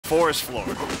forest floor.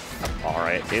 All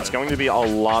right, it's going to be a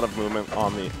lot of movement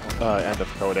on the end of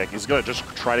Codek. He's going to just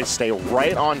try to stay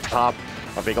right on top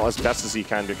of Bagel as best as he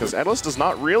can because Etalus does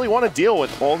not really want to deal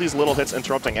with all these little hits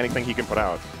interrupting anything he can put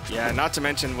out. Yeah, not to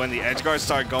mention when the edge guards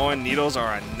start going, needles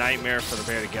are a nightmare for the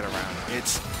bear to get around.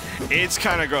 It's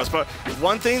kind of gross, but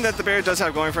one thing that the bear does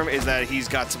have going for him is that he's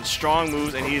got some strong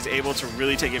moves and he is able to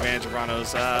really take advantage of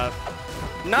Ranno's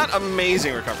not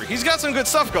amazing recovery. He's got some good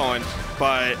stuff going,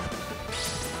 but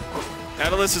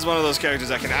Etalus is one of those characters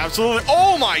that can absolutely...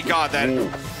 Oh my god, that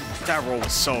roll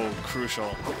was so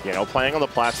crucial. You know, playing on the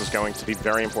plats is going to be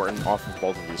very important off of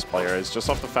both of these players, just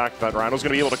off the fact that Ranno's going to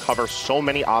be able to cover so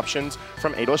many options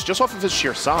from Etalus just off of his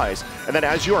sheer size. And then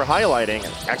as you are highlighting,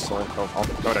 an excellent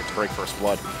Codek to break first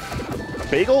blood,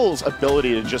 Bagel's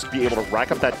ability to just be able to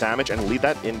rack up that damage and lead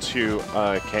that into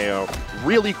KO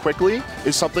really quickly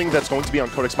is something that's going to be on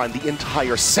Codek's mind the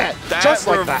entire set. That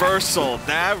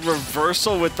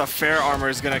reversal with the fair armor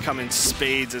is going to come in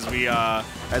spades as we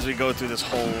go through this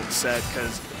whole set,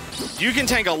 because you can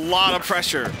tank a lot of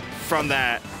pressure from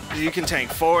that. You can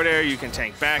tank forward air, you can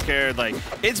tank back air. Like,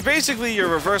 it's basically your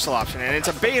reversal option, and it's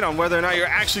a bait on whether or not you're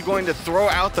actually going to throw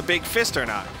out the big fist or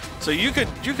not. So you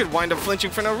could wind up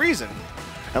flinching for no reason.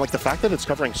 And like the fact that it's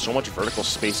covering so much vertical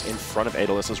space in front of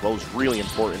Etalus as well is really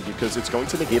important because it's going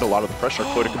to negate a lot of the pressure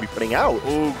Codek could be putting out.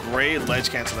 Ooh, great ledge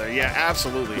cancel there. Yeah,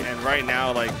 absolutely. And right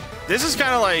now, like, this is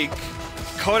kind of like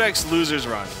Codek's loser's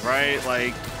run, right?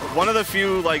 Like, one of the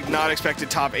few, like, not expected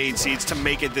top 8 seeds to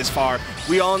make it this far.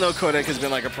 We all know Codek has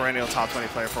been like a perennial top 20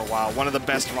 player for a while. One of the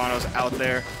best Rannos out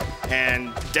there.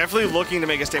 And definitely looking to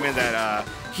make a statement that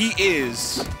he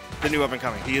is the new up and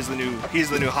coming. He's the new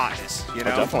hotness, you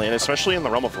know? Definitely, and especially in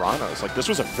the realm of Rannos. Like, this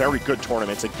was a very good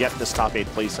tournament to get this top 8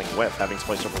 placing with, having to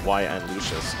place over Wyatt and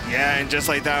Lucius. Yeah, and just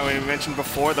like that, we mentioned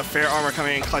before, the fair armor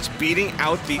coming in clutch, beating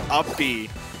out the up B.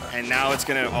 And now it's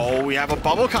gonna, oh, we have a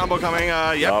bubble combo coming,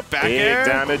 yep, back air.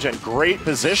 Big damage and great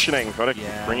positioning.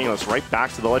 Codek bringing us right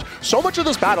back to the ledge. So much of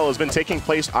this battle has been taking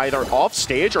place either off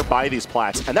stage or by these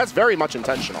plats, and that's very much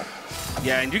intentional.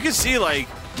 Yeah, and you can see, like,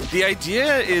 the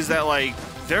idea is that, like,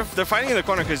 they're fighting in the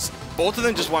corner because both of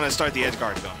them just want to start the edge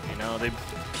guard going, you know?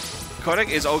 Codek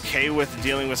is okay with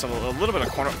dealing with a little bit of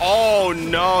corner. Oh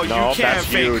no, you can't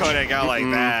fake Codek out like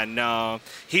that. No,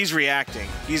 he's reacting.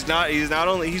 He's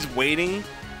waiting,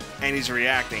 and he's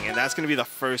reacting, and that's going to be the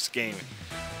first game.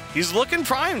 He's looking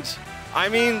primed. I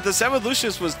mean, the set with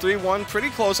Lucius was 3-1, pretty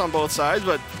close on both sides,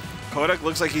 but Codek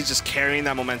looks like he's just carrying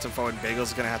that momentum forward.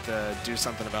 Bagel's going to have to do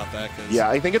something about that. Yeah,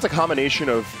 I think it's a combination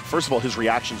of, first of all, his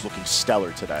reactions looking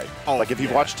stellar today. Oh, like, if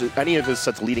you've watched any of his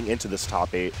sets leading into this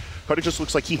top 8, Codek just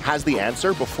looks like he has the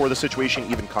answer before the situation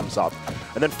even comes up.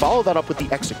 And then follow that up with the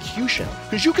execution,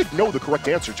 because you could know the correct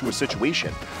answer to a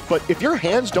situation. But if your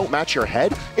hands don't match your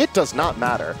head, it does not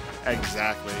matter.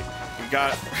 Exactly.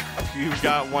 You've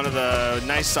got one of the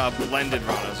nice blended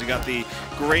Rannos. You got the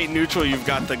great neutral. You've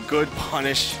got the good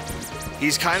punish.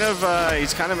 He's kind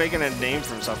of making a name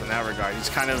for himself in that regard. He's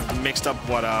kind of mixed up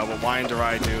what Wyatt and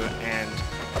Darai do and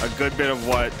a good bit of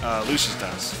what Lucius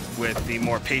does with the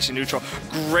more patient neutral.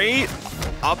 Great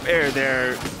up air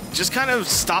there. Just kind of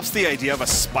stops the idea of a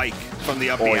spike from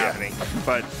the up B happening.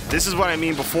 But this is what I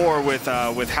mean before with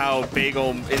how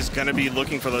Bagel is going to be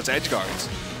looking for those edge guards.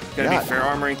 Going to be fair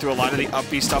armoring through a lot of the up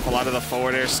B stuff, a lot of the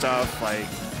forward air stuff. Like,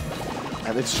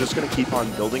 and it's just going to keep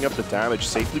on building up the damage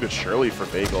safely but surely for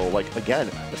Bagel. Like, again,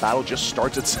 the battle just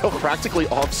starts itself practically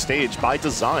off stage by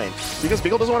design because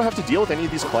Bagel doesn't want to have to deal with any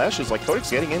of these clashes. Like, Codek's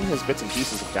getting in his bits and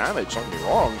pieces of damage, don't get me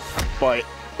wrong, but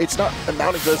it's not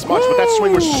amounting to as much, but that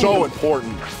swing was so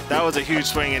important. That was a huge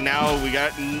swing, and now we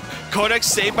got Codek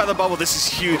saved by the bubble. This is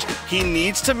huge. He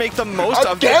needs to make the most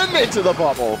of it. Again into the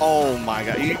bubble. Oh my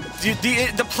god.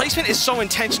 The placement is so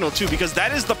intentional too, because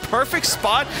that is the perfect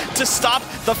spot to stop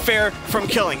the fair from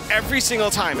killing every single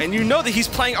time. And you know that he's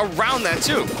playing around that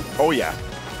too. Oh yeah.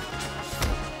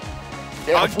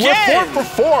 Again! We're 4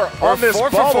 for 4 on this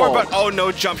bubble. 4 for 4, but oh,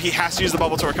 no jump. He has to use the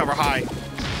bubble to recover high.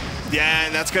 Yeah,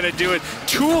 and that's gonna do it.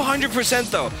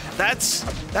 200% though. That's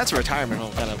a retirement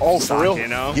kind of stock, for real? You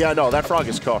know? Yeah, no, that frog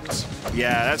is cooked.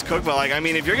 Yeah, that's cooked. But like, I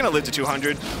mean, if you're gonna live to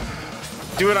 200,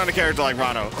 do it on a character like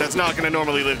Ranno. That's not gonna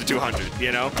normally live to 200.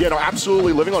 You know? Yeah, no,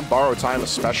 absolutely. Living on borrowed time,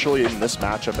 especially in this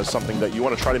matchup, is something that you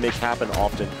want to try to make happen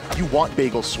often. You want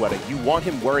Bagel sweating. You want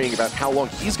him worrying about how long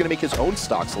he's gonna make his own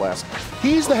stocks last.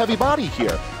 He's the heavy body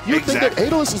here. You think that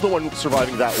Etalus is the one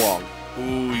surviving that long?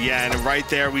 Ooh, yeah, and right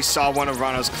there we saw one of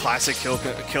Ranno's classic kill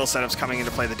setups coming into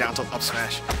play, the down tilt up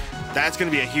smash. That's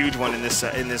going to be a huge one in this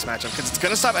matchup because it's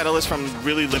going to stop Etalus from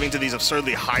really living to these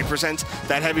absurdly high percents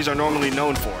that heavies are normally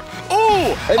known for.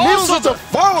 Oh! And this is a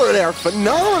forward air.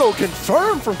 Phenomenal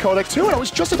confirm from Codek too. And I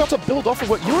was just about to build off of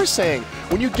what you were saying.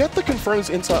 When you get the confirms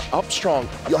into up strong,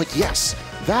 you're like, yes,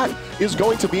 that is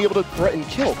going to be able to threaten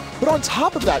kill. But on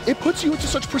top of that, it puts you into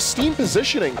such pristine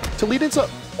positioning to lead into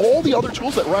all the other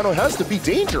tools that Ranno has to be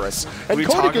dangerous. And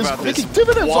Codek is making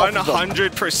dividends off of them.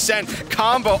 100%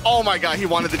 combo. Oh my god, he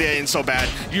wanted the DA in so bad.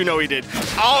 You know he did.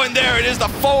 Oh, and there it is, the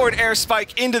forward air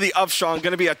spike into the up strong.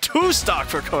 Going to be a 2-stock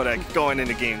for Codek going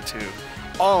into game 2.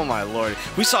 Oh my lord.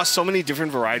 We saw so many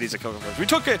different varieties of Codek first. We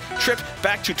took a trip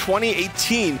back to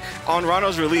 2018 on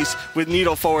Ranno's release with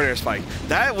needle forward air spike.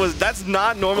 That's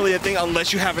not normally a thing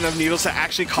unless you have enough needles to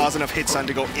actually cause enough hit stun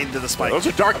to go into the spike. Those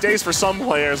are dark days for some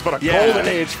players, but a golden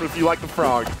age for if you like the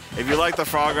frog. If you like the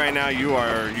frog right now, you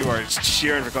are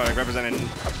cheering for Codek, representing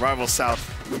Rivals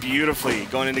South beautifully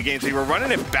going into game 3. We're running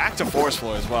it back to forest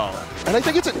floor as well. And I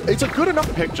think it's a good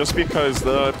enough pick just because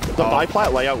the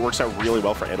biplat layout works out really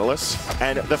well for Etalus.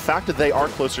 And the fact that they are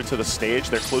closer to the stage,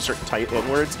 they're closer tight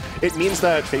inwards, it means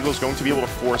that Bagel's going to be able to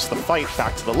force the fight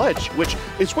back to the ledge, which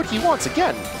is what he wants.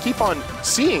 Again, keep on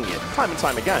seeing it time and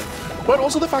time again. But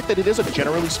also the fact that it is a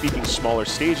generally speaking smaller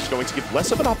stage is going to give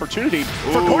less of an opportunity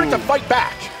for Codek to fight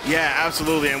back. Yeah,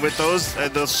 absolutely. And with those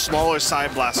smaller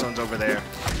side blast zones over there,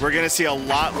 we're going to see a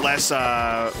lot less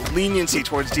leniency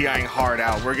towards DIing hard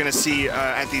out. We're going to see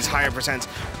at these higher percents,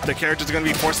 the characters are going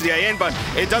to be forced to DI in, but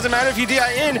it doesn't matter if you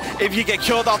DI in if you get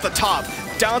killed off the top.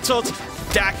 Down tilt,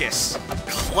 Dacus.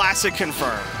 Classic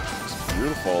confirm.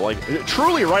 Beautiful. Like,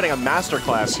 truly writing a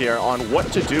masterclass here on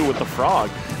what to do with the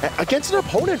frog. Against an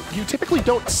opponent you typically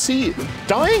don't see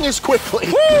dying as quickly.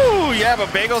 Woo! Yeah,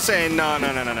 but Bagel saying, no.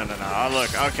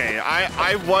 Look, okay,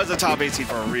 I was a top 8 seed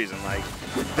for a reason. Like,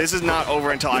 this is not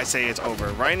over until I say it's over.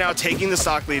 Right now, taking the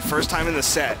stock lead, first time in the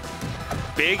set.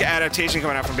 Big adaptation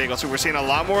coming out from Bagel, so we're seeing a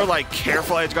lot more like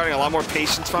careful edge guarding, a lot more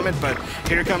patience from it, but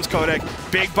here comes Codek.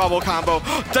 Big bubble combo.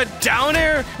 The down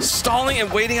air stalling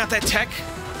and waiting out that tech.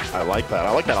 I like that.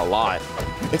 I like that a lot.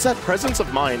 It's that presence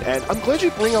of mind, and I'm glad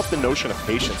you bring up the notion of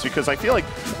patience, because I feel like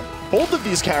both of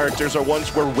these characters are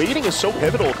ones where waiting is so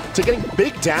pivotal to getting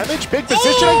big damage, big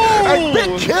positioning, and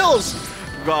big kills.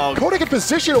 Well, Codek in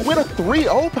position to win a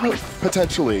 3-0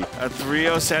 potentially. A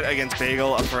 3-0 set against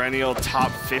Bagel, a perennial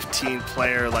top 15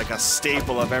 player, like a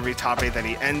staple of every top 8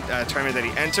 that tournament that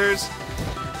he enters.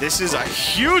 This is a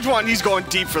huge one. He's going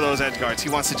deep for those edge guards.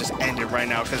 He wants to just end it right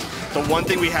now because the one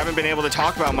thing we haven't been able to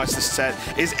talk about much this set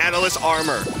is Etalus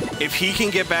armor. If he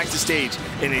can get back to stage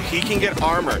and if he can get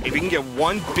armor, if he can get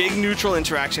one big neutral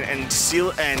interaction and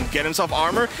seal and get himself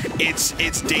armor, it's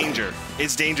danger.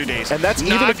 It's danger days. And that's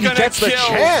even if he gets the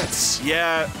chance.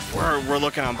 Yeah, we're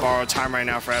looking on borrowed time right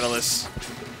now for Etalus.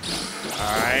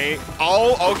 All right.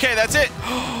 Oh, okay, that's it.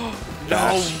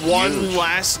 No, one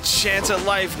last chance at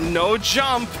life. No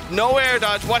jump, no air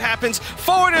dodge. What happens?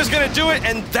 Forwarder's gonna do it,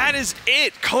 and that is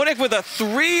it. Codek with a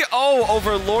 3-0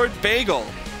 over Lord Bagel.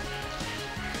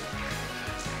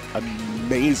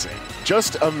 Amazing.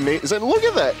 Just amazing. Look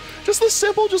at that. Just the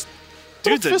simple, dude's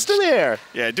fist in the air.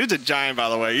 Yeah, dude's a giant, by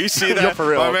the way. You see that? Yeah, for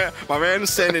real. My man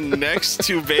standing next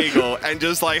to Bagel and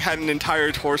just like had an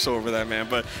entire torso over that man.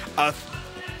 But a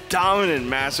dominant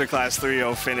masterclass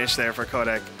 3-0 finish there for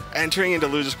Codek. Entering into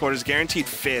losers quarters, guaranteed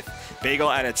 5th. Bagel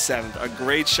at its 7th. A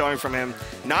great showing from him.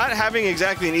 Not having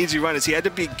exactly an easy run as he had to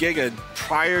beat Giga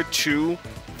prior to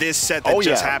this set that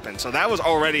just happened. So that was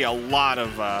already a lot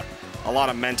of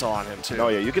mental on him too. Oh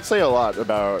yeah, you could say a lot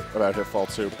about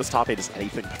Hitfall too, but this top 8 is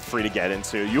anything but free to get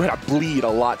into. You had to bleed a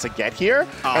lot to get here,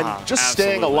 and just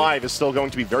staying alive is still going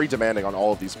to be very demanding on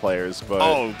all of these players. But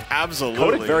oh,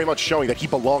 absolutely. Codek very much showing that he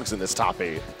belongs in this top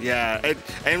 8. Yeah,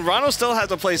 and Ranno still has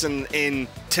a place in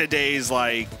today's,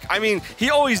 like, I mean, he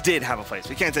always did have a place.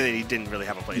 We can't say that he didn't really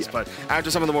have a place, but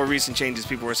after some of the more recent changes,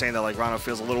 people were saying that like Ranno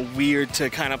feels a little weird to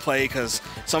kind of play because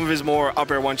some of his more up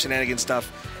air one shenanigan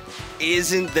stuff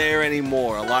isn't there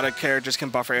anymore. A lot of characters can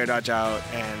buffer air dodge out,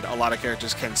 and a lot of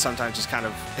characters can sometimes just kind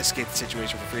of escape the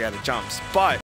situation for free out of jumps. But